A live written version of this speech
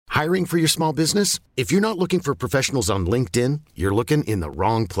Hiring for your small business? If you're not looking for professionals on LinkedIn, you're looking in the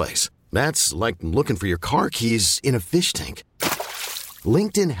wrong place. That's like looking for your car keys in a fish tank.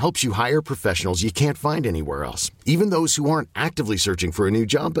 LinkedIn helps you hire professionals you can't find anywhere else, even those who aren't actively searching for a new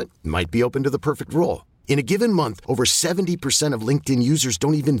job but might be open to the perfect role. In a given month, over 70% of LinkedIn users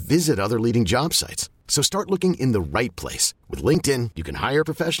don't even visit other leading job sites. So start looking in the right place. With LinkedIn, you can hire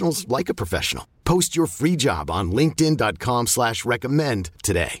professionals like a professional. Post your free job on linkedin.com/recommend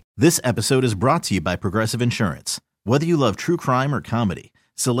today. This episode is brought to you by Progressive Insurance. Whether you love true crime or comedy,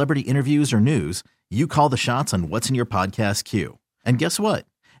 celebrity interviews or news, you call the shots on what's in your podcast queue. And guess what?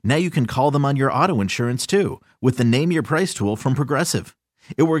 Now you can call them on your auto insurance too with the Name Your Price tool from Progressive.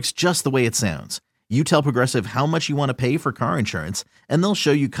 It works just the way it sounds. You tell Progressive how much you want to pay for car insurance, and they'll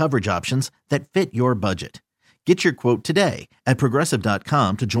show you coverage options that fit your budget. Get your quote today at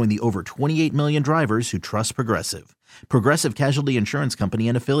Progressive.com to join the over 28 million drivers who trust Progressive. Progressive Casualty Insurance Company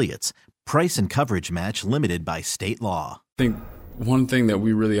and Affiliates. Price and coverage match limited by state law. I think one thing that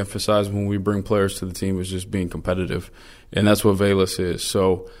we really emphasize when we bring players to the team is just being competitive, and that's what Velus is.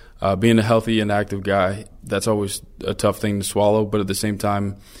 So being a healthy and active guy, that's always a tough thing to swallow, but at the same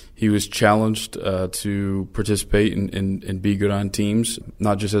time, he was challenged to participate and be good on teams,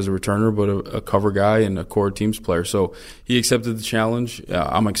 not just as a returner, but a cover guy and a core teams player. So he accepted the challenge.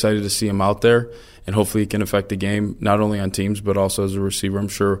 I'm excited to see him out there, and hopefully he can affect the game, not only on teams, but also as a receiver. I'm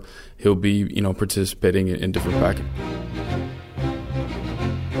sure he'll be, participating in different packages.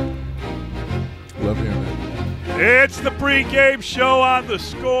 Love hearing that. It's the pregame show on The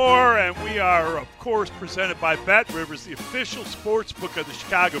Score, and we are, of course, presented by BetRivers, the official sports book of the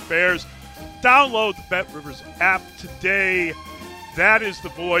Chicago Bears. Download the BetRivers app today. That is the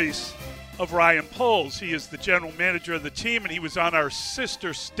voice of Ryan Poles. He is the general manager of the team, and he was on our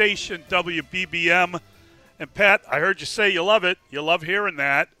sister station, WBBM. And, Pat, I heard you say you love it. You love hearing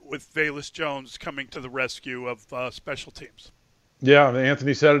that with Velus Jones coming to the rescue of special teams. Yeah,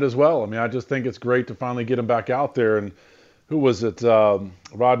 Anthony said it as well. I mean, I just think it's great to finally get him back out there. And who was it? Rod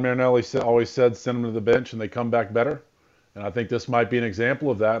Marinelli always said, send him to the bench and they come back better. And I think this might be an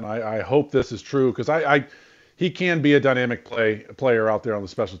example of that. And I hope this is true because he can be a dynamic player out there on the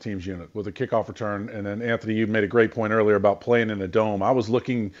special teams unit with a kickoff return. And then, Anthony, you made a great point earlier about playing in a dome. I was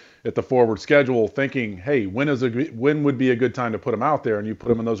looking at the forward schedule thinking, hey, when would be a good time to put him out there? And you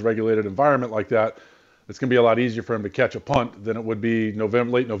put him in those regulated environment like that, it's going to be a lot easier for him to catch a punt than it would be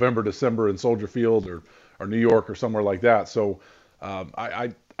late November, December in Soldier Field or New York or somewhere like that. So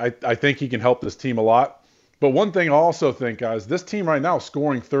I think he can help this team a lot. But one thing I also think, guys, this team right now is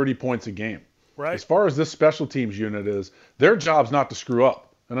scoring 30 points a game. Right. As far as this special teams unit is, their job's not to screw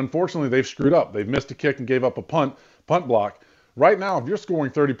up. And unfortunately, they've screwed up. They've missed a kick and gave up a punt block. Right now, if you're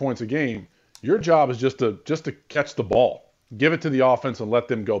scoring 30 points a game, your job is just to catch the ball. Give it to the offense and let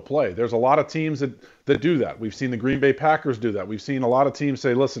them go play. There's a lot of teams that do that. We've seen the Green Bay Packers do that. We've seen a lot of teams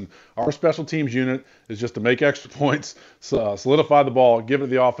say, listen, our special teams unit is just to make extra points, solidify the ball, give it to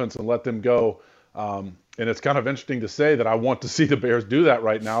the offense, and let them go. And it's kind of interesting to say that I want to see the Bears do that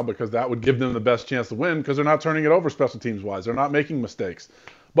right now because that would give them the best chance to win because they're not turning it over special teams-wise. They're not making mistakes.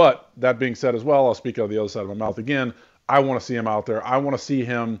 But that being said as well, I'll speak out of the other side of my mouth again. I want to see him out there. I want to see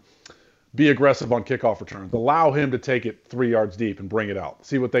him be aggressive on kickoff returns. Allow him to take it 3 yards deep and bring it out.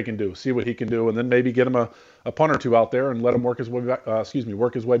 See what they can do. See what he can do, and then maybe get him a punt or two out there and let him work his way back.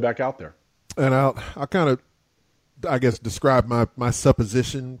 Work his way back out there. And I'll kind of, I guess, describe my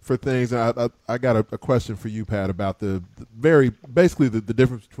supposition for things. I got a question for you, Pat, about the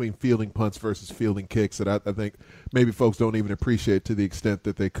difference between fielding punts versus fielding kicks that I think maybe folks don't even appreciate to the extent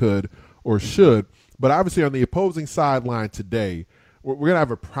that they could or should. But obviously, on the opposing sideline today, we're going to have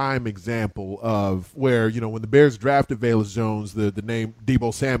a prime example of where, when the Bears drafted Velus Jones, the name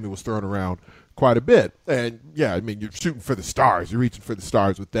Deebo Samuel was thrown around quite a bit. And, yeah, I mean, you're shooting for the stars. You're reaching for the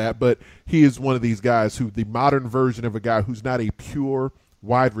stars with that. But he is one of these guys who the modern version of a guy who's not a pure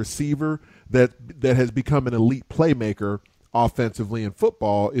wide receiver that has become an elite playmaker offensively in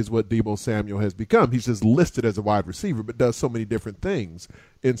football is what Deebo Samuel has become. He's just listed as a wide receiver but does so many different things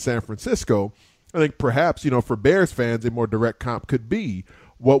in San Francisco. I think perhaps, for Bears fans, a more direct comp could be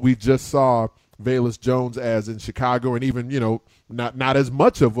what we just saw Velus Jones as in Chicago, and even, not as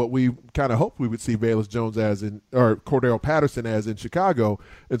much of what we kind of hoped we would see Velus Jones as or Cordero Patterson as in Chicago.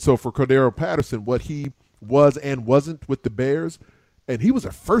 And so for Cordero Patterson, what he was and wasn't with the Bears, and he was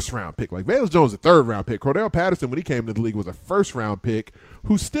a first-round pick. Like, Velus Jones was a third-round pick. Cordero Patterson, when he came into the league, was a first-round pick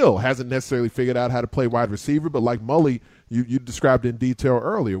who still hasn't necessarily figured out how to play wide receiver, but like Mully, you described in detail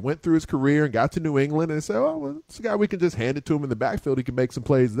earlier, went through his career and got to New England and said, oh, well, it's a guy we can just hand it to him in the backfield. He can make some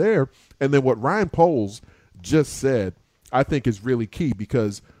plays there. And then what Ryan Poles just said, I think is really key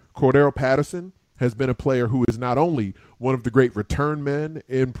because Cordero Patterson has been a player who is not only one of the great return men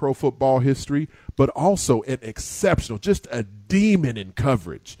in pro football history, but also an exceptional, just a demon in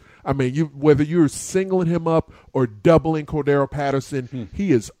coverage. I mean, whether you're singling him up or doubling Cordero Patterson,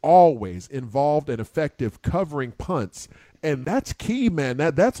 he is always involved and effective covering punts. And that's key, man.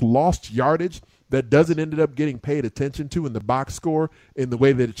 That's lost yardage that doesn't end up getting paid attention to in the box score in the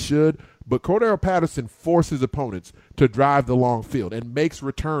way that it should. But Cordero Patterson forces opponents to drive the long field and makes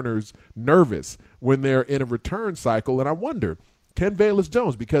returners nervous when they're in a return cycle. And I wonder, can Velus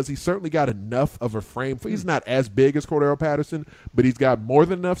Jones, because he's certainly got enough of a frame. He's not as big as Cordero Patterson, but he's got more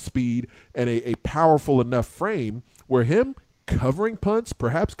than enough speed and a powerful enough frame where him covering punts,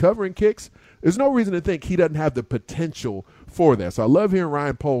 perhaps covering kicks, there's no reason to think he doesn't have the potential for that. So I love hearing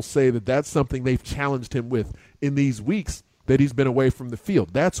Ryan Poles say that that's something they've challenged him with in these weeks that he's been away from the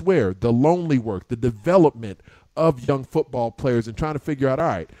field. That's where the lonely work, the development of young football players and trying to figure out, all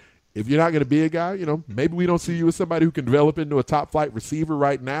right, if you're not going to be a guy, maybe we don't see you as somebody who can develop into a top flight receiver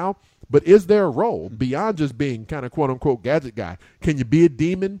right now, but is there a role beyond just being kind of quote unquote gadget guy? Can you be a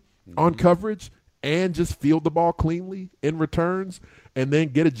demon on coverage and just field the ball cleanly in returns and then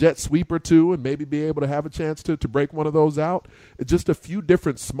get a jet sweep or two and maybe be able to have a chance to break one of those out? Just a few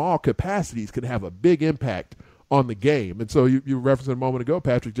different small capacities can have a big impact on the game. And so you were referencing a moment ago,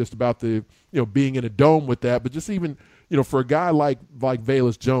 Patrick, just about the being in a dome with that, but just even for a guy like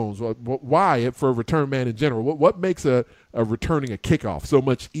Velus Jones, why for a return man in general, what makes a returning a kickoff so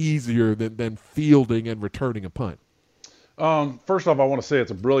much easier than fielding and returning a punt? First off, I want to say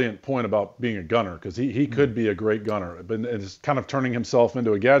it's a brilliant point about being a gunner, because he could be a great gunner, but it's kind of turning himself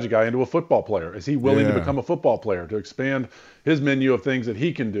into a gadget guy, into a football player. Is he willing to become a football player, to expand his menu of things that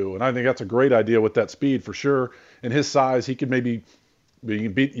he can do? And I think that's a great idea with that speed for sure. And his size, he could maybe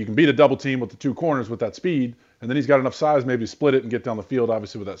you can beat a double team with the two corners with that speed, and then he's got enough size maybe to split it and get down the field,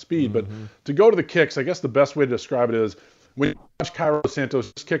 obviously, with that speed. But to go to the kicks, I guess the best way to describe it is when you watch Cairo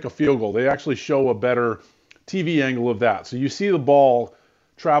Santos kick a field goal, they actually show a better TV angle of that. So you see the ball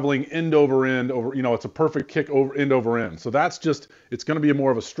traveling end over end over, it's a perfect kick over end over end. So that's it's going to be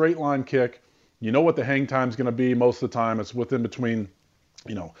more of a straight line kick. You know what the hang time is going to be most of the time. It's within between,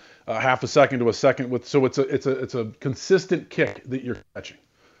 half a second to a second. So it's a consistent kick that you're catching.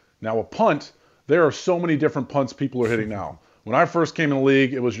 Now a punt, there are so many different punts people are hitting now. When I first came in the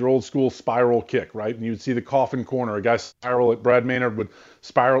league, it was your old school spiral kick, right? And you'd see the coffin corner, a guy spiral at Brad Maynard would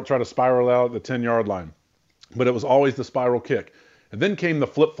try to spiral out at the 10-yard line. But it was always the spiral kick. And then came the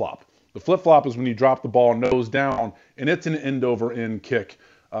flip-flop. The flip-flop is when you drop the ball nose down, and it's an end-over-end kick.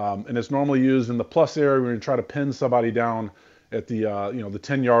 And it's normally used in the plus area when you try to pin somebody down at the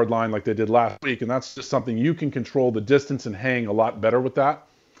 10-yard line like they did last week. And that's just something you can control the distance and hang a lot better with that.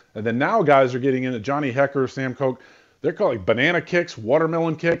 And then now guys are getting into Johnny Hecker, Sam Koch. They're called like banana kicks,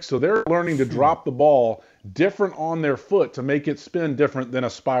 watermelon kicks. So they're learning to drop the ball different on their foot to make it spin different than a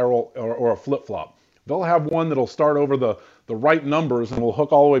spiral or a flip-flop. They'll have one that'll start over the right numbers and will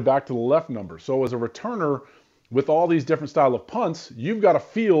hook all the way back to the left number. So as a returner with all these different style of punts, you've got to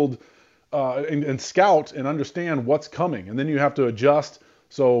field and scout and understand what's coming. And then you have to adjust.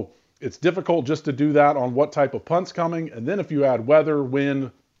 So it's difficult just to do that on what type of punt's coming. And then if you add weather,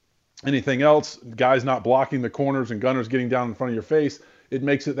 wind, anything else, guys not blocking the corners and gunners getting down in front of your face, it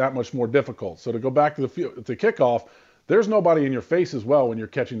makes it that much more difficult. So to go back to the kickoff, there's nobody in your face as well when you're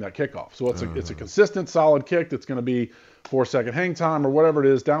catching that kickoff. So it's a consistent, solid kick that's going to be 4-second hang time or whatever it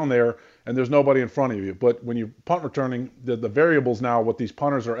is down there, and there's nobody in front of you. But when you punt returning, the variables now, what these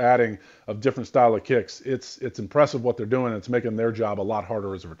punters are adding of different style of kicks, it's impressive what they're doing. It's making their job a lot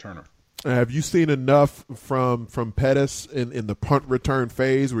harder as a returner. Have you seen enough from Pettis in the punt return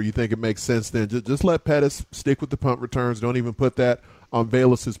phase where you think it makes sense then just let Pettis stick with the punt returns, don't even put that on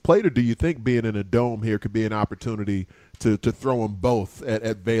Velus's plate? Or do you think being in a dome here could be an opportunity to throw them both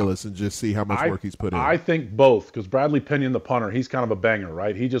at Velus and just see how much work he's put in? I think both, because Bradley Pinion, the punter, he's kind of a banger,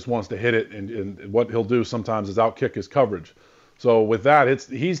 right? He just wants to hit it, and what he'll do sometimes is outkick his coverage. So with that,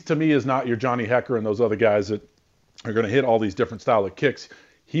 he's to me is not your Johnny Hecker and those other guys that are going to hit all these different style of kicks.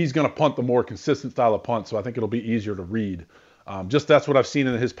 He's going to punt the more consistent style of punt, so I think it'll be easier to read. Just that's what I've seen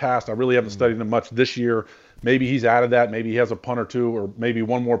in his past. I really haven't studied him much this year. Maybe he's added that. Maybe he has a punt or two, or maybe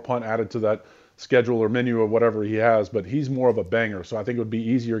one more punt added to that schedule or menu or whatever he has. But he's more of a banger, so I think it would be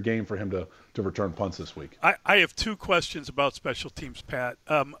easier game for him to return punts this week. I have two questions about special teams, Pat.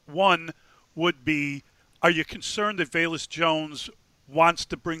 One would be, are you concerned that Velus Jones wants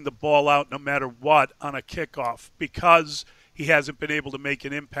to bring the ball out no matter what on a kickoff because he hasn't been able to make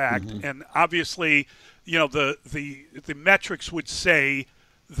an impact? Mm-hmm. And obviously, the metrics would say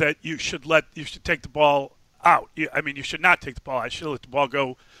that you should take the ball out. I mean, you should not take the ball out. You should let the ball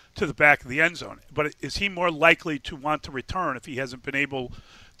go to the back of the end zone. But is he more likely to want to return if he hasn't been able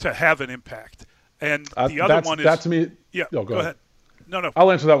to have an impact? And the other one is that to me. Yeah, go ahead. No.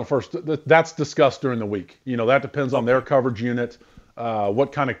 I'll answer that one first. That's discussed during the week. That depends on their coverage unit,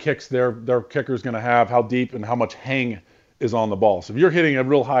 what kind of kicks their kicker is going to have, how deep and how much hang is on the ball. So if you're hitting a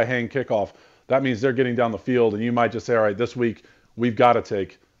real high hang kickoff, that means they're getting down the field, and you might just say, all right, this week we've got to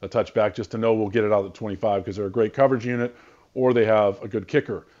take a touchback just to know we'll get it out at 25 because they're a great coverage unit or they have a good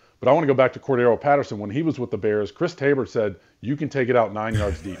kicker. But I want to go back to Cordero Patterson. When he was with the Bears, Chris Tabor said, you can take it out 9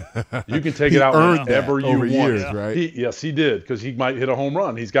 yards deep. You can take it out whenever you want. Years, right? Yes, he did, because he might hit a home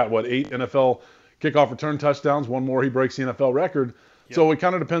run. He's got, 8 NFL kickoff return touchdowns. One more, he breaks the NFL record. Yep. So it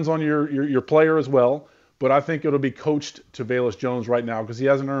kind of depends on your player as well. But I think it'll be coached to Velus Jones right now because he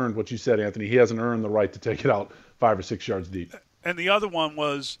hasn't earned what you said, Anthony. He hasn't earned the right to take it out 5 or 6 yards deep. And the other one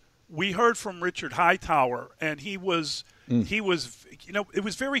was, we heard from Richard Hightower, and he was it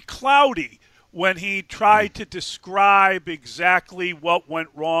was very cloudy when he tried to describe exactly what went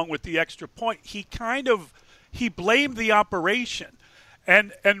wrong with the extra point. He blamed the operation.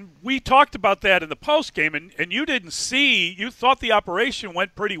 And we talked about that in the postgame, and you didn't see, you thought the operation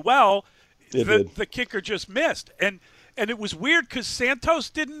went pretty well. The kicker just missed. And it was weird because Santos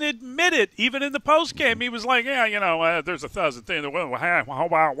didn't admit it even in the postgame. He was like, there's 1,000 things.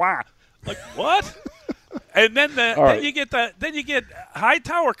 Like, what? And then you get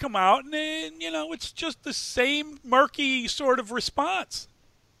Hightower come out, and then, it's just the same murky sort of response.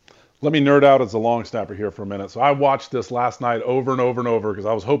 Let me nerd out as a long snapper here for a minute. So I watched this last night over and over and over because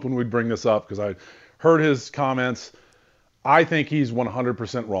I was hoping we'd bring this up because I heard his comments. I think he's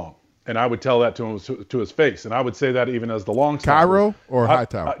 100% wrong. And I would tell that to him to his face. And I would say that even as the long snapper. Cairo or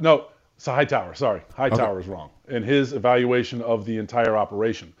Hightower? No, it's Hightower. Sorry. Hightower is wrong in his evaluation of the entire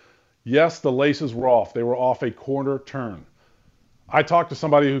operation. Yes, the laces were off. They were off a quarter turn. I talked to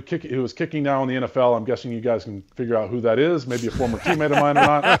somebody who was kicking now in the NFL. I'm guessing you guys can figure out who that is, maybe a former teammate of mine or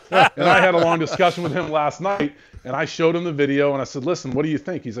not. And I had a long discussion with him last night, and I showed him the video, and I said, listen, what do you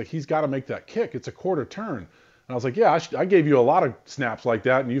think? He's like, he's got to make that kick. It's a quarter turn. And I was like, yeah, I gave you a lot of snaps like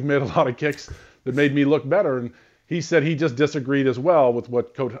that, and you've made a lot of kicks that made me look better. And he said he just disagreed as well with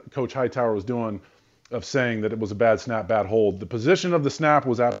what Coach Hightower was doing of saying that it was a bad snap, bad hold. The position of the snap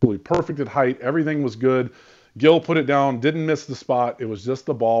was absolutely perfect at height. Everything was good. Gill put it down, didn't miss the spot. It was just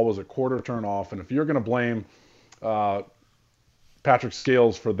the ball was a quarter turn off. And if you're going to blame Patrick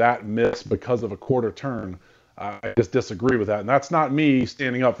Scales for that miss because of a quarter turn, I just disagree with that. And that's not me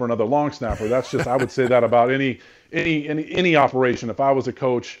standing up for another long snapper. That's just, I would say that about any operation. If I was a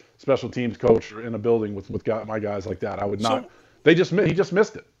coach, special teams coach, or in a building with my guys like that, I would not. He just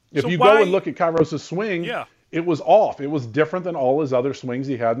missed it. If you go and look at Kairos' swing, it was off. It was different than all his other swings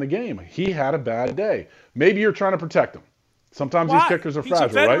he had in the game. He had a bad day. Maybe you're trying to protect him. Sometimes these kickers are fragile, right?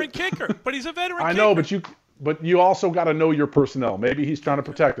 He's a veteran kicker, but he's a veteran kicker. I know, but you also got to know your personnel. Maybe he's trying to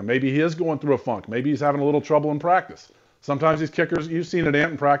protect them. Maybe he is going through a funk. Maybe he's having a little trouble in practice. Sometimes these kickers, you've seen it,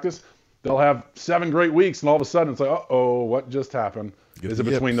 Ant, in practice, they'll have 7 great weeks, and all of a sudden it's like, uh-oh, what just happened? Is it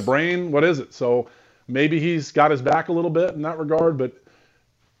between the brain? What is it? So maybe he's got his back a little bit in that regard, but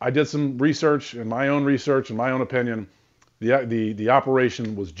I did some research, and my own research, and my own opinion. The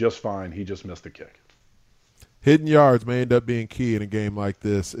operation was just fine. He just missed the kick. Hidden yards may end up being key in a game like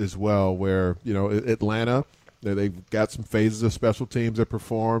this as well, where, Atlanta, they've got some phases of special teams that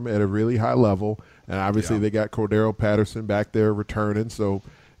perform at a really high level, and obviously they got Cordero Patterson back there returning. So,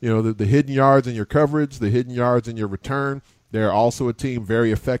 the hidden yards in your coverage, the hidden yards in your return. They're also a team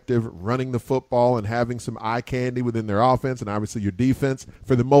very effective running the football and having some eye candy within their offense, and obviously your defense,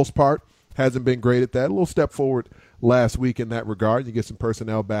 for the most part, hasn't been great at that. A little step forward last week in that regard. You get some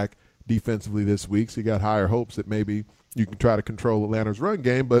personnel back defensively this week, so you got higher hopes that maybe you can try to control Atlanta's run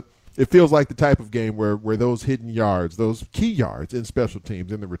game, but it feels like the type of game where those hidden yards, those key yards in special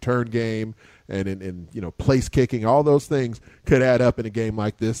teams, in the return game and in place kicking, all those things could add up in a game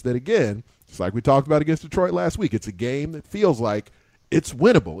like this that, again, it's like we talked about against Detroit last week. It's a game that feels like it's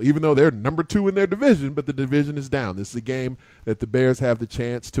winnable, even though they're number 2 in their division, but the division is down. This is a game that the Bears have the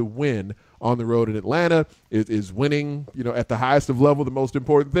chance to win on the road in Atlanta. Is winning, at the highest of level the most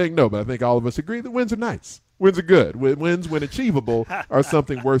important thing? No, but I think all of us agree that wins are nice. Wins are good. Wins, when achievable, are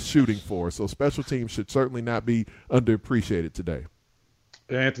something worth shooting for. So special teams should certainly not be underappreciated today.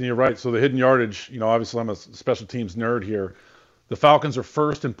 Anthony, you're right. So the hidden yardage, obviously I'm a special teams nerd here. The Falcons are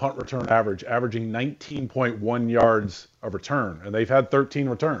first in punt return average, averaging 19.1 yards of return, and they've had 13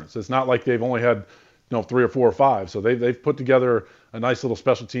 returns. It's not like they've only had 3 or 4 or 5. So they've put together a nice little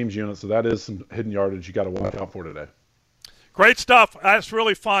special teams unit. So that is some hidden yardage you got to watch out for today. Great stuff. That's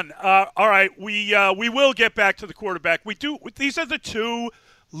really fun. All right, we will get back to the quarterback. These are the two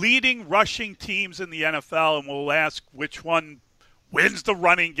leading rushing teams in the NFL, and we'll ask which one wins the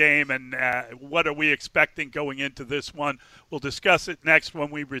running game and what are we expecting going into this one. We'll discuss it next when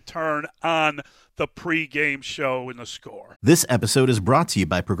we return on the pregame show in The Score. This episode is brought to you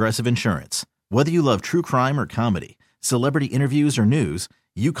by Progressive Insurance. Whether you love true crime or comedy, celebrity interviews or news,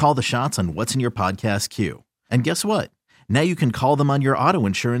 you call the shots on what's in your podcast queue. And guess what? Now you can call them on your auto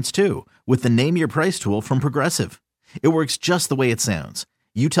insurance too with the Name Your Price tool from Progressive. It works just the way it sounds.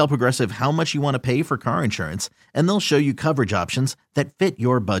 You tell Progressive how much you want to pay for car insurance, and they'll show you coverage options that fit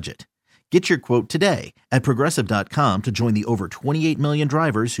your budget. Get your quote today at Progressive.com to join the over 28 million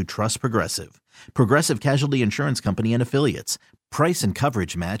drivers who trust Progressive. Progressive Casualty Insurance Company and Affiliates. Price and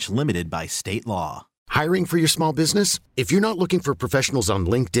coverage match limited by state law. Hiring for your small business? If you're not looking for professionals on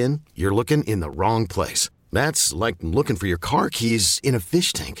LinkedIn, you're looking in the wrong place. That's like looking for your car keys in a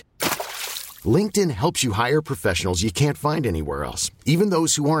fish tank. LinkedIn helps you hire professionals you can't find anywhere else, even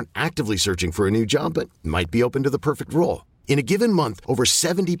those who aren't actively searching for a new job but might be open to the perfect role. In a given month, over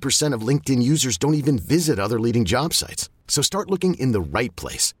 70% of LinkedIn users don't even visit other leading job sites. So start looking in the right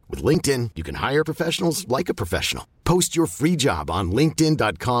place. With LinkedIn, you can hire professionals like a professional. Post your free job on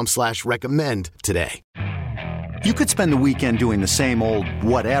linkedin.com/recommend today. You could spend the weekend doing the same old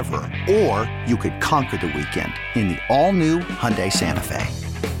whatever, or you could conquer the weekend in the all-new Hyundai Santa Fe.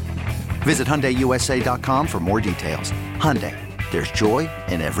 Visit HyundaiUSA.com for more details. Hyundai, there's joy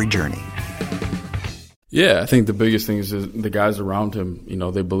in every journey. Yeah, I think the biggest thing is the guys around him,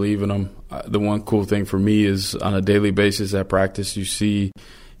 they believe in him. The one cool thing for me is on a daily basis at practice, you see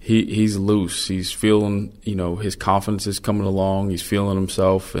he's loose. He's feeling, his confidence is coming along. He's feeling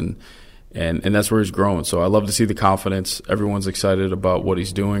himself, and that's where he's growing. So I love to see the confidence. Everyone's excited about what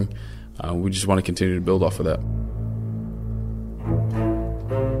he's doing. We just want to continue to build off of that.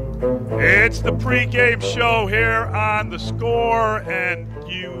 It's the pregame show here on The Score, and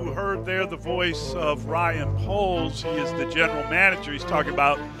you heard there the voice of Ryan Poles. He is the general manager. He's talking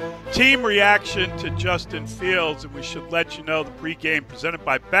about team reaction to Justin Fields, and we should let you know the pregame presented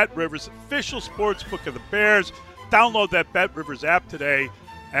by BetRivers, official sportsbook of the Bears. Download that BetRivers app today,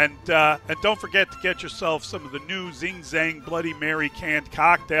 and don't forget to get yourself some of the new Zing Zang Bloody Mary canned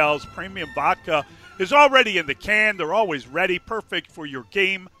cocktails. Premium vodka is already in the can. They're always ready, perfect for your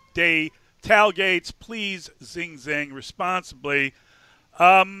game day tailgates. Please Zing Zang responsibly.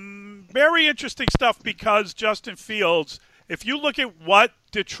 Very interesting stuff because Justin Fields, if you look at what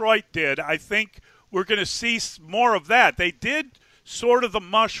Detroit did, I think we're going to see more of that. They did sort of the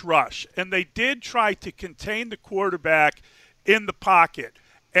mush rush, and they did try to contain the quarterback in the pocket.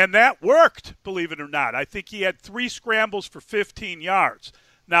 And that worked, believe it or not. I think he had 3 scrambles for 15 yards.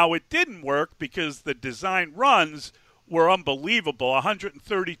 Now, it didn't work because the design runs were unbelievable.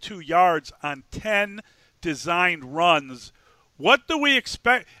 132 yards on 10 designed runs. What do we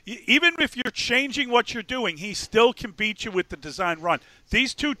expect? Even if you're changing what you're doing, he still can beat you with the design run.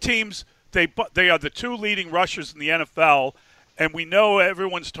 These two teams, they are the 2 leading rushers in the NFL, and we know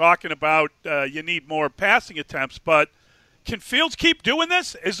everyone's talking about you need more passing attempts, but can Fields keep doing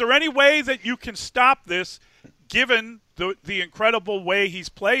this? Is there any way that you can stop this given the incredible way he's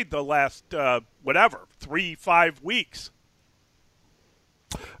played the last, 3-5 weeks?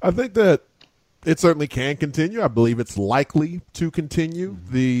 I think that it certainly can continue. I believe it's likely to continue.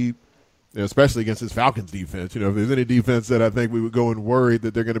 Especially against this Falcons defense. If there's any defense that I think we would go and worry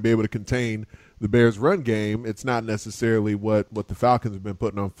that they're going to be able to contain the Bears' run game, it's not necessarily what the Falcons have been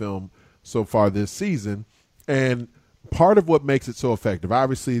putting on film so far this season. And part of what makes it so effective,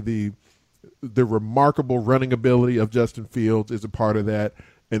 obviously the remarkable running ability of Justin Fields is a part of that.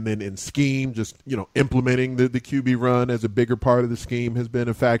 And then in scheme, just, implementing the QB run as a bigger part of the scheme has been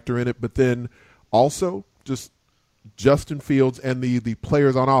a factor in it. But then also just Justin Fields and the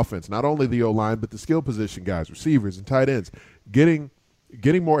players on offense, not only the O-line, but the skill position guys, receivers and tight ends, getting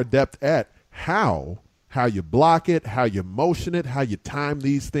more adept at how you block it, how you motion it, how you time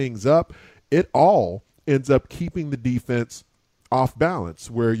these things up. It all ends up keeping the defense off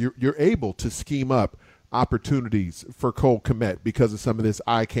balance, where you're able to scheme up opportunities for Cole Kmet because of some of this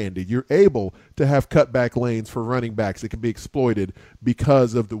eye candy. You're able to have cutback lanes for running backs that can be exploited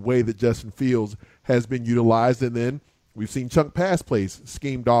because of the way that Justin Fields has been utilized. And then we've seen chunk pass plays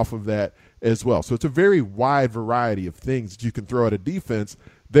schemed off of that as well. So it's a very wide variety of things that you can throw at a defense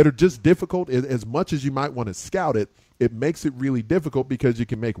that are just difficult. As much as you might want to scout it, it makes it really difficult because you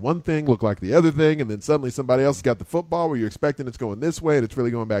can make one thing look like the other thing, and then suddenly somebody else has got the football where you're expecting it's going this way and it's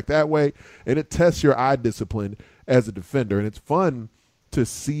really going back that way, and it tests your eye discipline as a defender. And it's fun to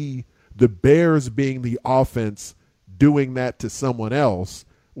see the Bears being the offense doing that to someone else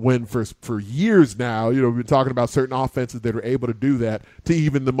when for years now, we've been talking about certain offenses that are able to do that to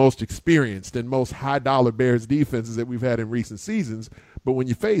even the most experienced and most high-dollar Bears defenses that we've had in recent seasons. But when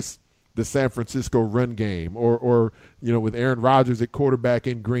you face the San Francisco run game or with Aaron Rodgers at quarterback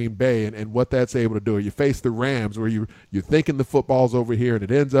in Green Bay and what that's able to do, or you face the Rams where you're thinking the football's over here and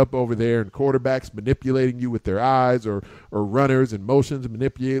it ends up over there, and quarterbacks manipulating you with their eyes or runners and motions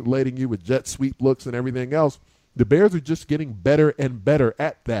manipulating you with jet sweep looks and everything else. The Bears are just getting better and better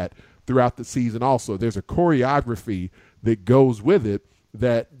at that throughout the season also. There's a choreography that goes with it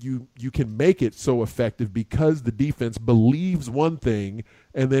that you can make it so effective because the defense believes one thing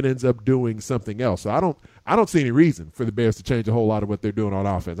and then ends up doing something else. So I don't see any reason for the Bears to change a whole lot of what they're doing on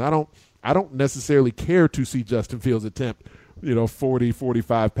offense. I don't necessarily care to see Justin Fields attempt 40,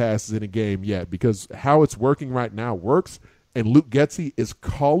 45 passes in a game yet, because how it's working right now works, and Luke Getsy is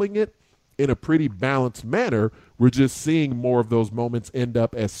calling it in a pretty balanced manner. We're just seeing more of those moments end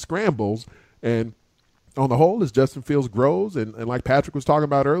up as scrambles. And on the whole, as Justin Fields grows and like Patrick was talking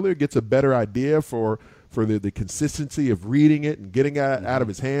about earlier, gets a better idea for the consistency of reading it and getting it out of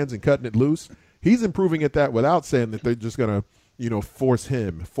his hands and cutting it loose, he's improving at that without saying that they're just going to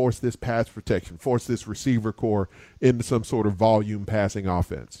force this pass protection, force this receiver core into some sort of volume passing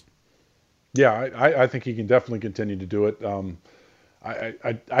offense. Yeah, I think he can definitely continue to do it. I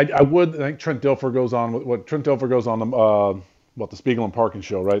think Trent Dilfer goes on with what Trent Dilfer goes on the Spiegel and Parkin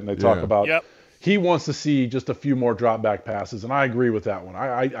show, right? And they talk about he wants to see just a few more drop back passes, and I agree with that one.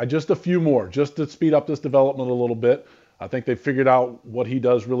 I just a few more, just to speed up this development a little bit. I think they figured out what he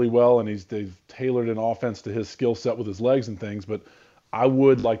does really well, and they've tailored an offense to his skill set with his legs and things. But I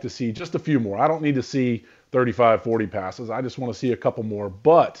would like to see just a few more. I don't need to see 35, 40 passes. I just want to see a couple more.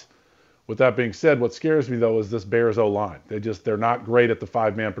 But with that being said, what scares me, though, is this Bears O-line. They're not great at the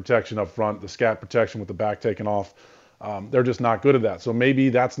five-man protection up front, the scat protection with the back taken off. They're just not good at that. So maybe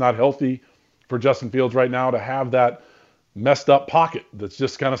that's not healthy for Justin Fields right now to have that messed up pocket that's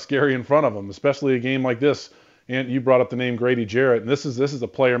just kind of scary in front of him, especially a game like this. And you brought up the name Grady Jarrett, and this is a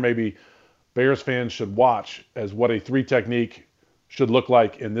player maybe Bears fans should watch as what a three technique should look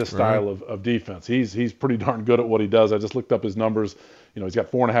like in this style of defense. He's pretty darn good at what he does. I just looked up his numbers. He's got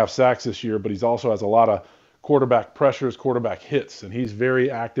 4.5 sacks this year, but he's also has a lot of quarterback pressures, quarterback hits, and he's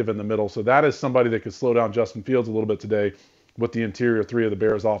very active in the middle. So that is somebody that could slow down Justin Fields a little bit today with the interior three of the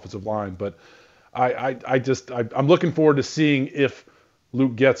Bears offensive line. But I'm looking forward to seeing if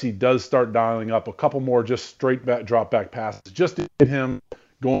Luke Getsy does start dialing up a couple more just straight back drop back passes, just to get him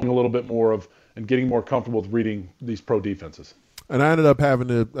going a little bit more and getting more comfortable with reading these pro defenses. And I ended up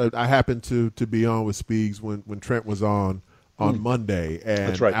I happened to be on with Speegs when Trent was on Monday. And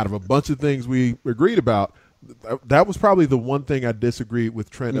That's right. Out of a bunch of things we agreed about, that was probably the one thing I disagreed with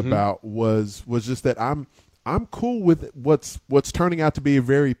Trent about was just that I'm cool with what's turning out to be a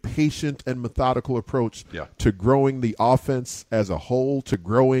very patient and methodical approach to growing the offense as a whole, to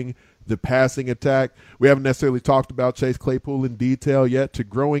growing the passing attack. We haven't necessarily talked about Chase Claypool in detail yet, to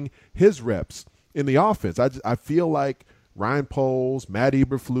growing his reps in the offense. I feel like Ryan Poles, Matt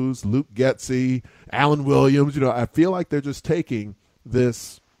Eberflus, Luke Getsy, Alan Williams, I feel like they're just taking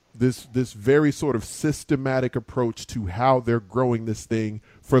this very sort of systematic approach to how they're growing this thing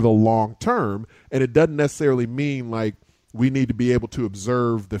for the long term. And it doesn't necessarily mean like we need to be able to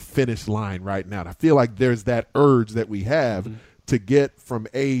observe the finish line right now. And I feel like there's that urge that we have to get from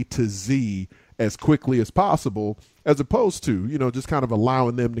A to Z as quickly as possible, as opposed to, just kind of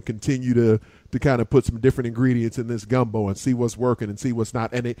allowing them to continue to kind of put some different ingredients in this gumbo and see what's working and see what's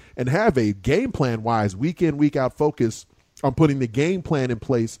not, and have a game plan wise, week in, week out focus on putting the game plan in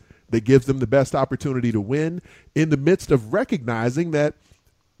place that gives them the best opportunity to win, in the midst of recognizing that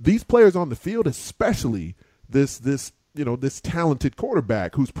these players on the field, especially this talented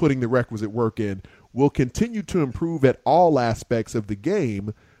quarterback who's putting the requisite work in, will continue to improve at all aspects of the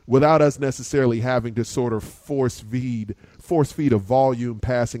game without us necessarily having to sort of force feed a volume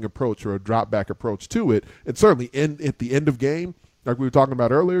passing approach or a drop back approach to it. And certainly at the end of game, like we were talking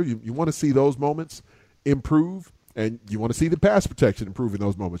about earlier, you want to see those moments improve, and you want to see the pass protection improve in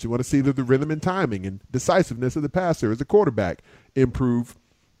those moments. You want to see the rhythm and timing and decisiveness of the passer as a quarterback improve.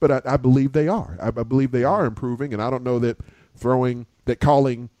 But I believe they are. I believe they are improving, and I don't know that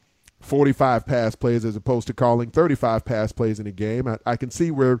calling 45 pass plays as opposed to calling 35 pass plays in a game. I can see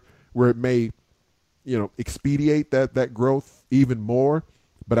where it may, expedite that growth even more,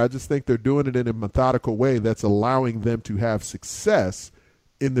 but I just think they're doing it in a methodical way that's allowing them to have success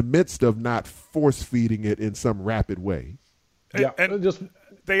in the midst of not force-feeding it in some rapid way. And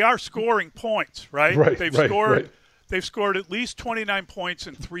they are scoring points, right? Right, They've right, scored. right. They've scored at least 29 points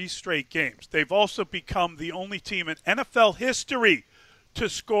in 3 straight games. They've also become the only team in NFL history to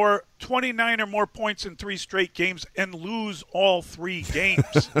score 29 or more points in 3 straight games and lose all 3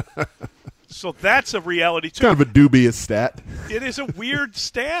 games. So that's a reality, too. Kind of a dubious stat. It is a weird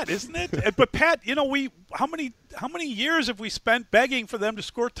stat, isn't it? But, Pat, how many years have we spent begging for them to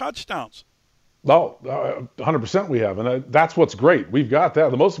score touchdowns? No, 100% we have, and that's what's great. We've got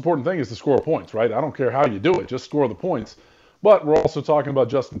that. The most important thing is to score points, right? I don't care how you do it, just score the points. But we're also talking about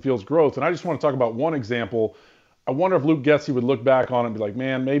Justin Fields' growth, and I just want to talk about one example. I wonder if Luke Getsy would look back on it and be like,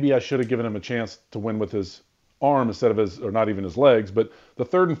 man, maybe I should have given him a chance to win with his arm instead of or not even his legs. But the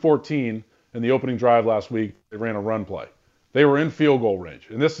 3rd and 14 in the opening drive last week, they ran a run play. They were in field goal range.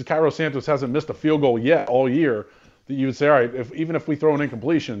 And Cairo Santos hasn't missed a field goal yet all year that you would say, all right, even if we throw an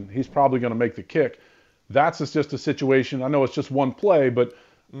incompletion, he's probably going to make the kick. That's just a situation. I know it's just one play, but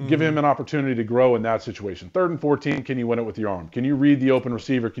give him an opportunity to grow in that situation. 3rd and 14, can you win it with your arm? Can you read the open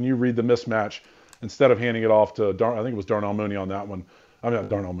receiver? Can you read the mismatch instead of handing it off to, I think it was Darnell Mooney on that one. I mean, not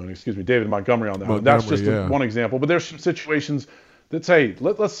Darnell Mooney, excuse me, David Montgomery on that one. That's just one example. But there's some situations that say,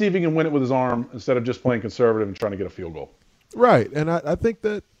 let's see if he can win it with his arm instead of just playing conservative and trying to get a field goal. Right, and I think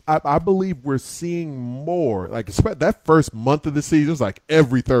that I believe we're seeing more. Like that first month of the season, it's like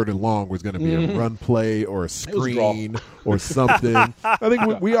every 3rd and long was going to be a run play or a screen or something. I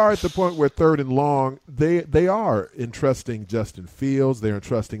think we are at the point where 3rd and long, they are entrusting Justin Fields. They're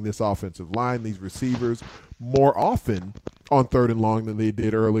entrusting this offensive line, these receivers, more often on 3rd and long than they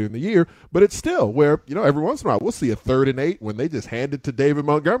did earlier in the year. But it's still where, every once in a while we'll see a 3rd and 8 when they just hand it to David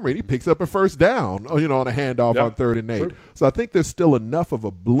Montgomery and he picks up a first down, on a handoff on 3rd and 8. Sure. So I think there's still enough of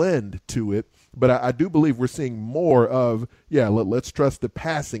a blend to it. But I do believe we're seeing more of, let's trust the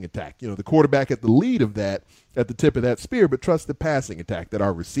passing attack. The quarterback at the lead of that, at the tip of that spear, but trust the passing attack, that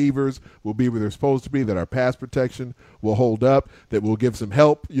our receivers will be where they're supposed to be, that our pass protection will hold up, that we'll give some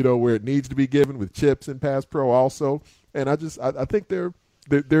help, where it needs to be given with chips and pass pro also. And I think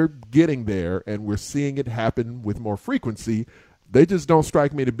they're getting there, and we're seeing it happen with more frequency. They just don't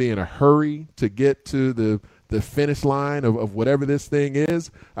strike me to be in a hurry to get to the finish line of whatever this thing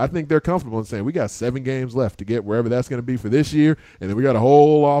is. I think they're comfortable in saying we got 7 games left to get wherever that's going to be for this year, and then we got a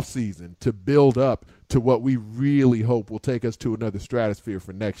whole off season to build up to what we really hope will take us to another stratosphere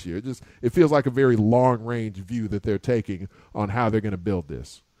for next year. It feels like a very long-range view that they're taking on how they're going to build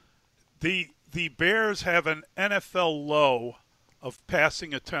this. The Bears have an NFL low of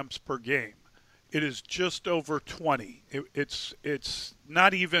passing attempts per game. It is just over 20. It's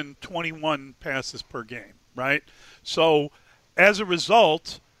not even 21 passes per game, right? So as a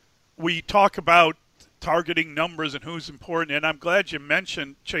result, we talk about targeting numbers and who's important, and I'm glad you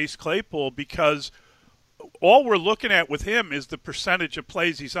mentioned Chase Claypool because all we're looking at with him is the percentage of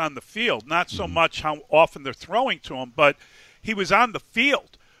plays he's on the field, not so much how often they're throwing to him, but he was on the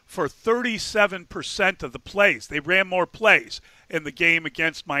field for 37% of the plays. They ran more plays in the game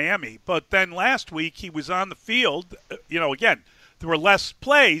against Miami. But then last week he was on the field. Again, there were less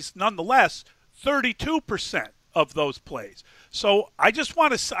plays. Nonetheless, 32% of those plays. So I just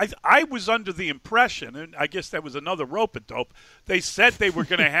want to say, I was under the impression, and I guess that was another rope-a-dope, they said they were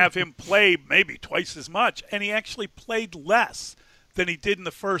going to have him play maybe twice as much, and he actually played less than he did in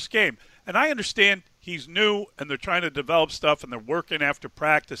the first game. And I understand he's new, and they're trying to develop stuff, and they're working after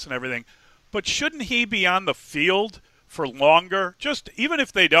practice and everything. But shouldn't he be on the field for longer? Just even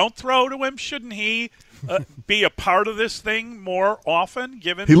if they don't throw to him, shouldn't he be a part of this thing more often?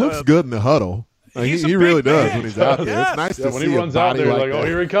 Given he looks good in the huddle. He really does when he's out there. Yes. It's nice to when see he runs out there, like that. oh,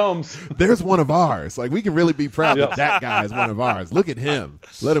 here he comes. There's one of ours. Like, we can really be proud that guy is one of ours. Look at him.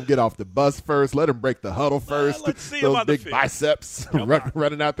 Let him get off the bus first. Let him break the huddle first. Let's see those him on big the field. biceps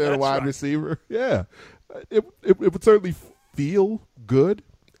running out there, the wide receiver. Yeah. It would certainly feel good,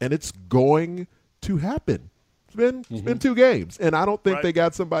 and it's going to happen. It's been 2 games, and I don't think they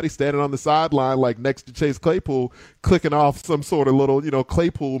got somebody standing on the sideline like next to Chase Claypool clicking off some sort of little,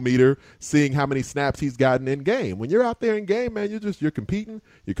 Claypool meter, seeing how many snaps he's gotten in game. When you're out there in game, man, you're competing,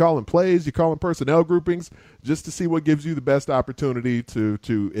 you're calling plays, you're calling personnel groupings just to see what gives you the best opportunity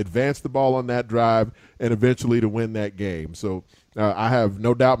to advance the ball on that drive and eventually to win that game. So I have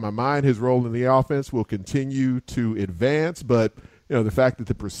no doubt in my mind his role in the offense will continue to advance, but the fact that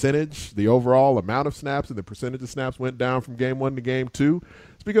the overall amount of snaps and the percentage of snaps went down from game 1 to game 2,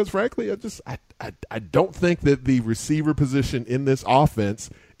 it's because, frankly, I don't think that the receiver position in this offense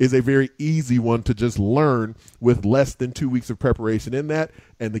is a very easy one to just learn with less than 2 weeks of preparation in that.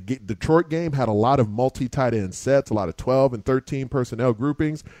 And the Detroit game had a lot of multi-tight end sets, a lot of 12 and 13 personnel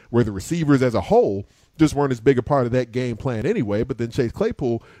groupings, where the receivers as a whole just weren't as big a part of that game plan anyway. But then Chase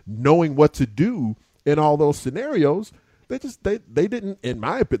Claypool, knowing what to do in all those scenarios, they didn't, in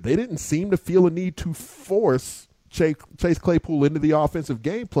my opinion, they didn't seem to feel a need to force Chase Claypool into the offensive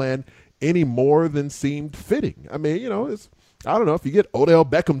game plan any more than seemed fitting. I mean, I don't know, if you get Odell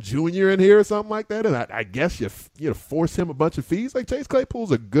Beckham Jr. in here or something like that, and I guess you force him a bunch of fees. Like, Chase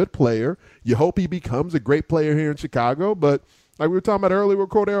Claypool's a good player. You hope he becomes a great player here in Chicago, but like we were talking about earlier with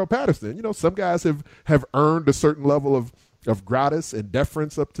Cordero Patterson, some guys have earned a certain level of gratis and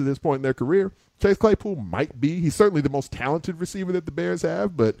deference up to this point in their career. Chase Claypool might be. He's certainly the most talented receiver that the Bears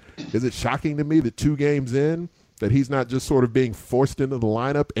have, but is it shocking to me that 2 games in that he's not just sort of being forced into the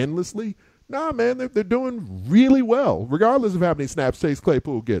lineup endlessly? Nah, man, they're doing really well, regardless of how many snaps Chase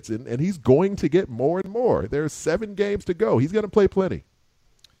Claypool gets, and he's going to get more and more. There's 7 games to go. He's going to play plenty.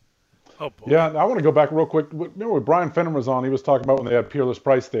 Oh, boy. Yeah, I want to go back real quick. Remember when Brian Fenner was on, he was talking about when they had Peerless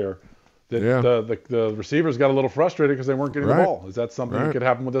Price there, that the receivers got a little frustrated because they weren't getting the ball. Is that something that could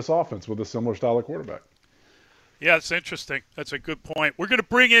happen with this offense with a similar style of quarterback? Yeah, it's interesting. That's a good point. We're going to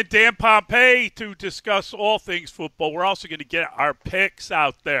bring in Dan Pompei to discuss all things football. We're also going to get our picks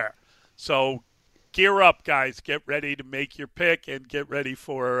out there. So gear up, guys. Get ready to make your pick and get ready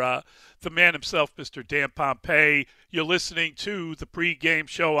for the man himself, Mr. Dan Pompei. You're listening to the pregame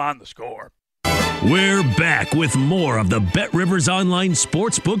show on The Score. We're back with more of the BetRivers Online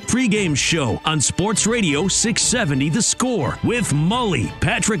Sportsbook pregame show on Sports Radio 670 The Score with Mully,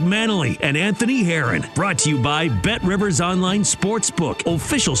 Patrick Manley, and Anthony Herron. Brought to you by BetRivers Online Sportsbook,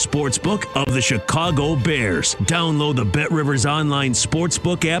 official sportsbook of the Chicago Bears. Download the BetRivers Online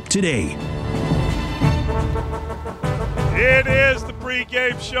Sportsbook app today. It is the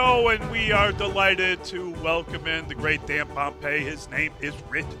pregame show, and we are delighted to welcome in the great Dan Pompei. His name is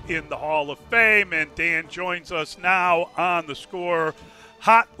written in the Hall of Fame, and Dan joins us now on the Score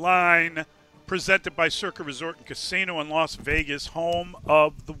Hotline, presented by Circa Resort and Casino in Las Vegas, home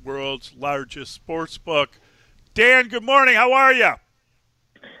of the world's largest sports book. Dan, good morning. How are you?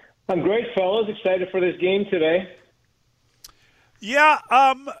 I'm great, fellas. Excited for this game today. Yeah,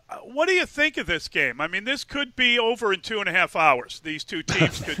 what do you think of this game? I mean, this could be over in 2.5 hours. These two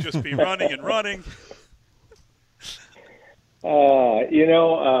teams could just be running and running. You're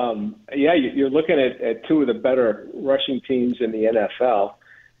looking at 2 of the better rushing teams in the NFL.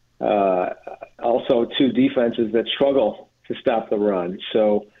 Also 2 defenses that struggle to stop the run.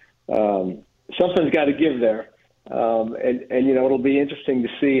 So something's got to give there. It'll be interesting to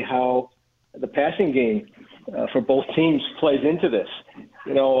see how the passing game for both teams plays into this,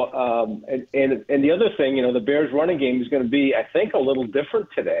 and the other thing, the Bears running game is going to be, I think, a little different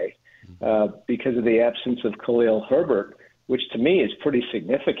today because of the absence of Khalil Herbert, which to me is pretty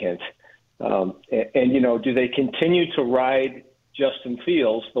significant. Do they continue to ride Justin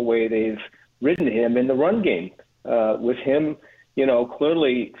Fields the way they've ridden him in the run game with him,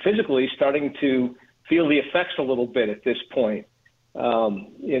 clearly physically starting to feel the effects a little bit at this point.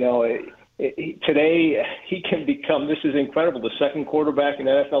 Today, he can become, this is incredible, the second quarterback in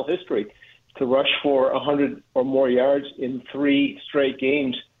NFL history to rush for 100 or more yards in 3 straight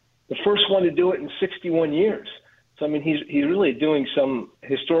games. The first one to do it in 61 years. So, I mean, he's really doing some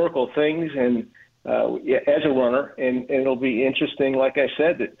historical things and as a runner, and it'll be interesting, like I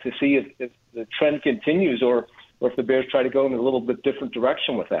said, to see if the trend continues or if the Bears try to go in a little bit different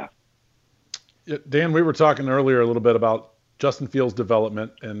direction with that. Yeah, Dan, we were talking earlier a little bit about Justin Fields'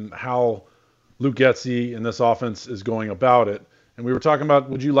 development and how Luke Getsy in this offense is going about it. And we were talking about,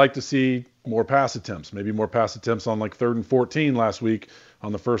 would you like to see more pass attempts, maybe more pass attempts on like 3rd and 14 last week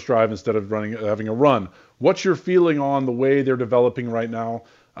on the first drive instead of having a run. What's your feeling on the way they're developing right now?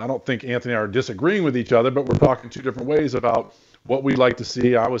 I don't think Anthony and I are disagreeing with each other, but we're talking 2 different ways about what we'd like to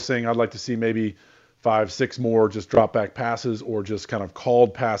see. I was saying I'd like to see maybe 5-6 more just drop back passes or just kind of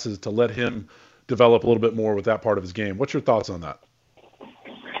called passes to let him develop a little bit more with that part of his game. What's your thoughts on that?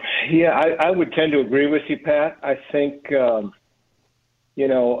 Yeah, I would tend to agree with you, Pat. I think, if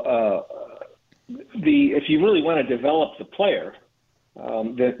you really want to develop the player,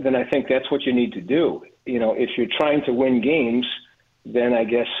 then I think that's what you need to do. If you're trying to win games, then I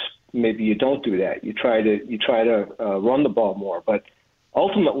guess maybe you don't do that. You try to run the ball more. But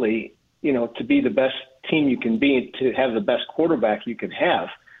ultimately, to be the best team you can be, to have the best quarterback you can have,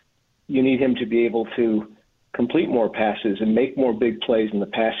 you need him to be able to complete more passes and make more big plays in the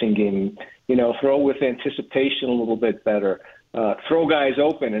passing game. Throw with anticipation a little bit better. Throw guys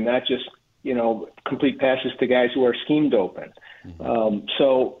open and not just, complete passes to guys who are schemed open.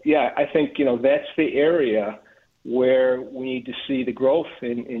 I think, that's the area where we need to see the growth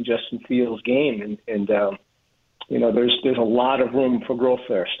in Justin Fields' game. And there's a lot of room for growth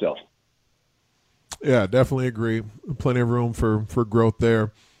there still. Yeah, definitely agree. Plenty of room for growth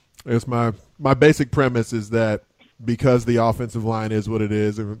there. It's my basic premise is that because the offensive line is what it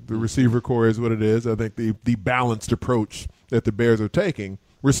is and the receiver core is what it is, I think the balanced approach that the Bears are taking,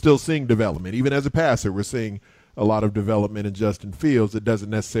 we're still seeing development. Even as a passer, we're seeing a lot of development in Justin Fields. It doesn't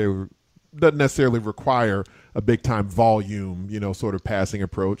necessarily require a big-time volume, sort of passing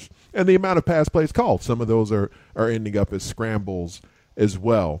approach. And the amount of pass plays called, some of those are ending up as scrambles as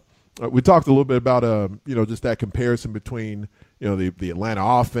well. We talked a little bit about, just that comparison between, the Atlanta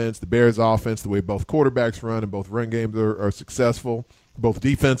offense, the Bears offense, the way both quarterbacks run and both run games are successful. Both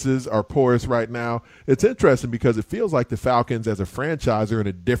defenses are porous right now. It's interesting because it feels like the Falcons as a franchise are in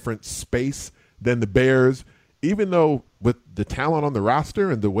a different space than the Bears, even though with the talent on the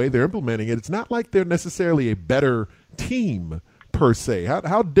roster and the way they're implementing it, it's not like they're necessarily a better team per se.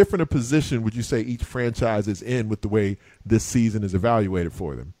 How different a position would you say each franchise is in with the way this season is evaluated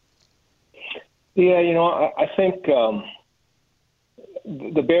for them? Yeah, I think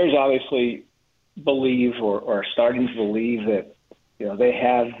the Bears obviously believe or are starting to believe that they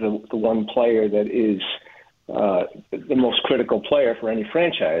have the one player that is the most critical player for any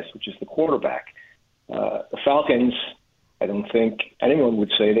franchise, which is the quarterback. The Falcons, I don't think anyone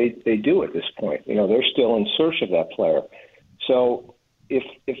would say they do at this point. They're still in search of that player. So if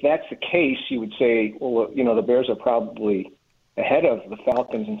that's the case, you would say, well, the Bears are probably ahead of the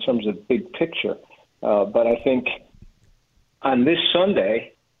Falcons in terms of big picture. But I think on this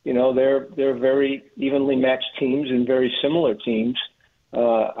Sunday, they're very evenly matched teams and very similar teams.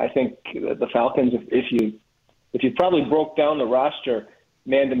 I think the Falcons, if you probably broke down the roster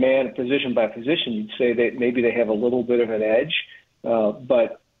man-to-man, position by position, you'd say that maybe they have a little bit of an edge.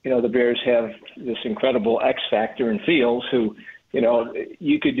 But the Bears have this incredible X factor in Fields who,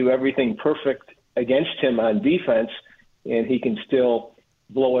 you could do everything perfect against him on defense, and he can still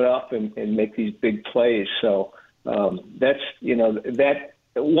blow it up and make these big plays. So that's, that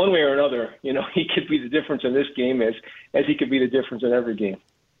one way or another, he could be the difference in this game as he could be the difference in every game.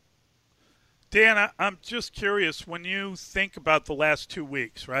 Dan, I'm just curious, when you think about the last 2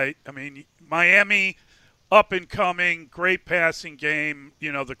 weeks, right? I mean, Miami, up and coming, great passing game.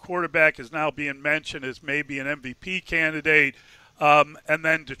 The quarterback is now being mentioned as maybe an MVP candidate. And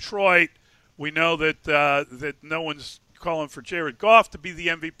then Detroit, we know that no one's calling for Jared Goff to be the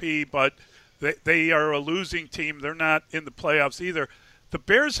MVP, but they are a losing team. They're not in the playoffs either. The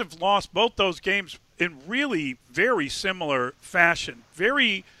Bears have lost both those games in really very similar fashion.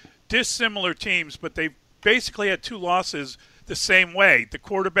 Very dissimilar teams, but they basically had 2 losses the same way. The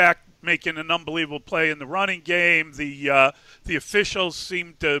quarterback making an unbelievable play in the running game. The officials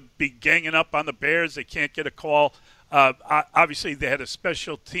seem to be ganging up on the Bears. They can't get a call. Obviously, they had a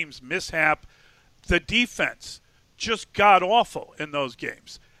special teams mishap. The defense just got awful in those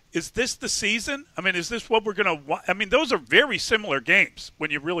games. Is this the season? I mean, is this what we're going to – I mean, those are very similar games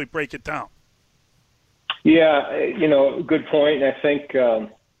when you really break it down. Yeah, good point. I think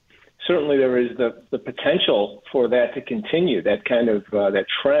certainly there is the potential for that to continue, that kind of that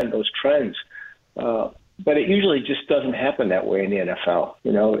trend, those trends. But it usually just doesn't happen that way in the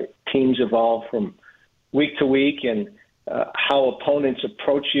NFL. Teams evolve from week to week, and how opponents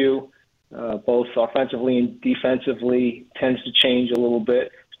approach you, both offensively and defensively, tends to change a little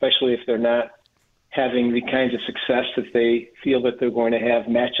bit, especially if they're not having the kinds of success that they feel that they're going to have.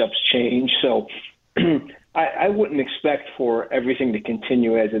 Matchups change. So I wouldn't expect for everything to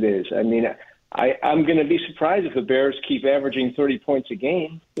continue as it is. I mean, I'm going to be surprised if the Bears keep averaging 30 points a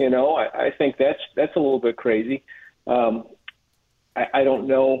game. I think that's a little bit crazy. I don't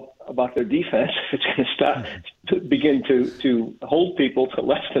know about their defense if it's going to stop to begin to hold people to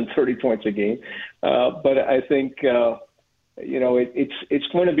less than 30 points a game. But I think it's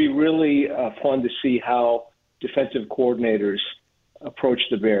going to be really fun to see how defensive coordinators approach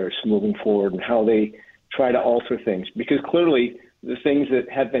the Bears moving forward and how they try to alter things. Because clearly the things that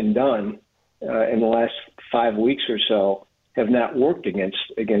have been done in the last 5 weeks or so have not worked against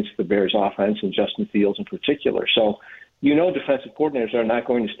the Bears offense and Justin Fields in particular. So, defensive coordinators are not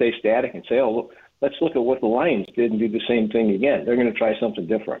going to stay static and say, let's look at what the Lions did and do the same thing again. They're going to try something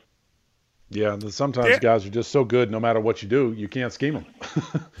different. Yeah, and sometimes guys are just so good, no matter what you do, you can't scheme them.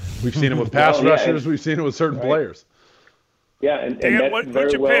 We've seen it with pass rushers. We've seen it with certain players. Yeah, and Dan, that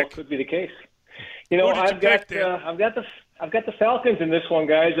very well pick? could be the case. I've got the Falcons in this one,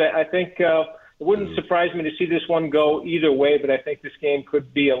 guys. I think it wouldn't surprise me to see this one go either way, but I think this game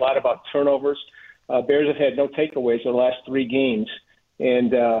could be a lot about turnovers. Bears have had no takeaways the last 3 games,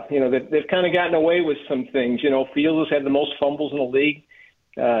 and they've kind of gotten away with some things. Fields has had the most fumbles in the league.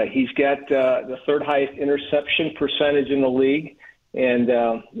 He's got the 3rd highest interception percentage in the league, and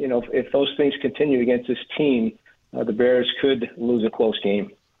if those things continue against this team, the Bears could lose a close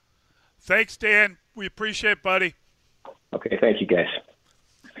game. Thanks, Dan. We appreciate it, buddy. Okay, thank you, guys.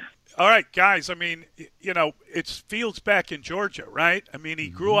 All right, guys. I mean, it's Fields back in Georgia, right? I mean, he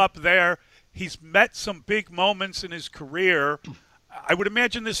grew up there. He's met some big moments in his career. I would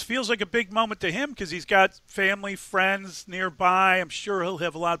imagine this feels like a big moment to him because he's got family, friends nearby. I'm sure he'll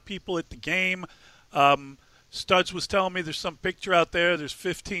have a lot of people at the game. Studs was telling me there's some picture out there. There's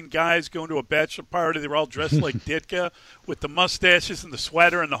 15 guys going to a bachelor party. They're all dressed like Ditka with the mustaches and the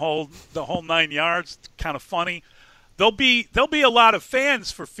sweater and the whole 9 yards. It's kind of funny. There'll be a lot of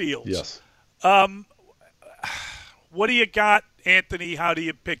fans for Fields. Yes. What do you got, Anthony? How do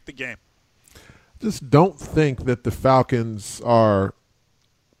you pick the game? Just don't think that the Falcons are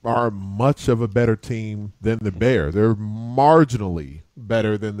much of a better team than the Bears. They're marginally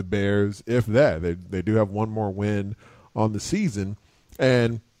better than the Bears, if that. They do have one more win on the season.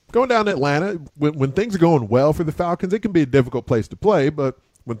 And going down to Atlanta, when things are going well for the Falcons, it can be a difficult place to play, but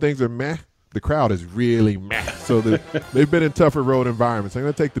when things are meh, the crowd is really meh. So they've been in tougher road environments. I'm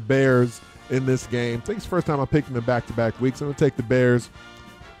going to take the Bears in this game. I think it's the first time I picked them in back-to-back weeks. I'm going to take the Bears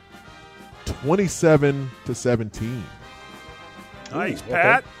 27-17. Nice,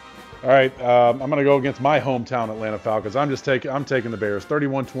 Pat. Okay. All right, I'm going to go against my hometown Atlanta Falcons. I'm taking the Bears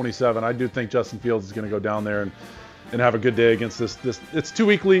 31-27. I do think Justin Fields is going to go down there and have a good day against this. It's two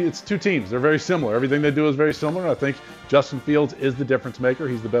teams. They're very similar. Everything they do is very similar. I think Justin Fields is the difference maker.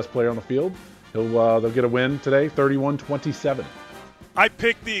 He's the best player on the field. They'll get a win today, 31-27. I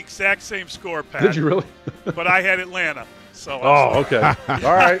picked the exact same score, Pat. Did you really? But I had Atlanta. So okay.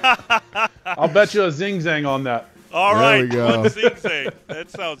 All right. I'll bet you a zing-zang on that. All right, there we go. zing-zang. That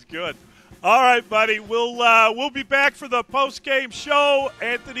sounds good. All right, buddy. We'll be back for the post-game show.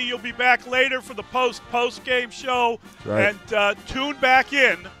 Anthony, you'll be back later for the post-game show. Right. And tune back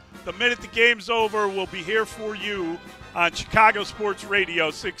in. The minute the game's over, we'll be here for you on Chicago Sports Radio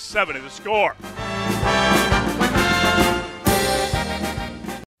 670 The Score.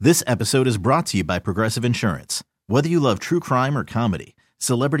 This episode is brought to you by Progressive Insurance. Whether you love true crime or comedy,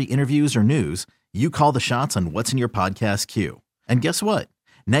 celebrity interviews or news, you call the shots on what's in your podcast queue. And guess what?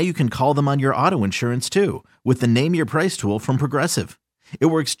 Now you can call them on your auto insurance too with the Name Your Price tool from Progressive. It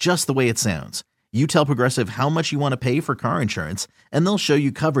works just the way it sounds. You tell Progressive how much you want to pay for car insurance, and they'll show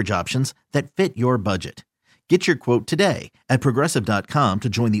you coverage options that fit your budget. Get your quote today at Progressive.com to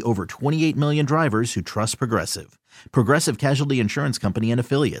join the over 28 million drivers who trust Progressive. Progressive Casualty Insurance Company and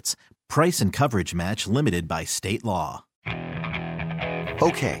Affiliates. Price and coverage match limited by state law.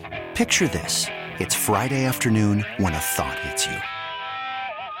 Okay, picture this. It's Friday afternoon when a thought hits you.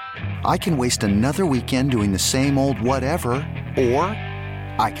 I can waste another weekend doing the same old whatever, or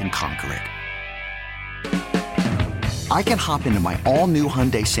I can conquer it. I can hop into my all-new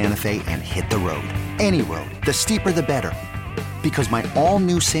Hyundai Santa Fe and hit the road. Any road. The steeper, the better. Because my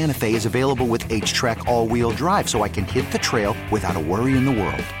all-new Santa Fe is available with H-Track all-wheel drive, so I can hit the trail without a worry in the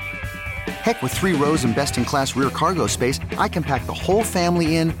world. Heck, with 3 rows and best-in-class rear cargo space, I can pack the whole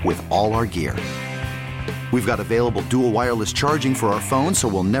family in with all our gear. We've got available dual wireless charging for our phones, so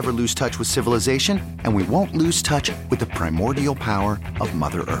we'll never lose touch with civilization, and we won't lose touch with the primordial power of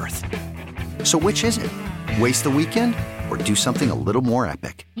Mother Earth. So which is it? Waste the weekend or do something a little more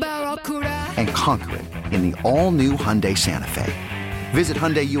epic? And conquer it in the all-new Hyundai Santa Fe. Visit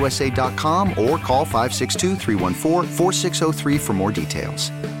HyundaiUSA.com or call 562-314-4603 for more details.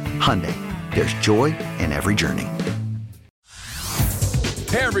 Hyundai, there's joy in every journey.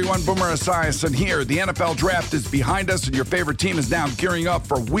 Hey everyone, Boomer Esiason here. The NFL Draft is behind us and your favorite team is now gearing up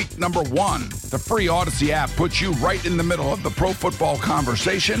for week number 1. The free Odyssey app puts you right in the middle of the pro football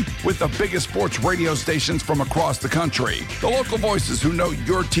conversation with the biggest sports radio stations from across the country. The local voices who know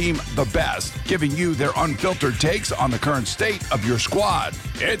your team the best, giving you their unfiltered takes on the current state of your squad.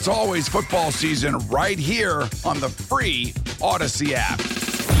 It's always football season right here on the free Odyssey app.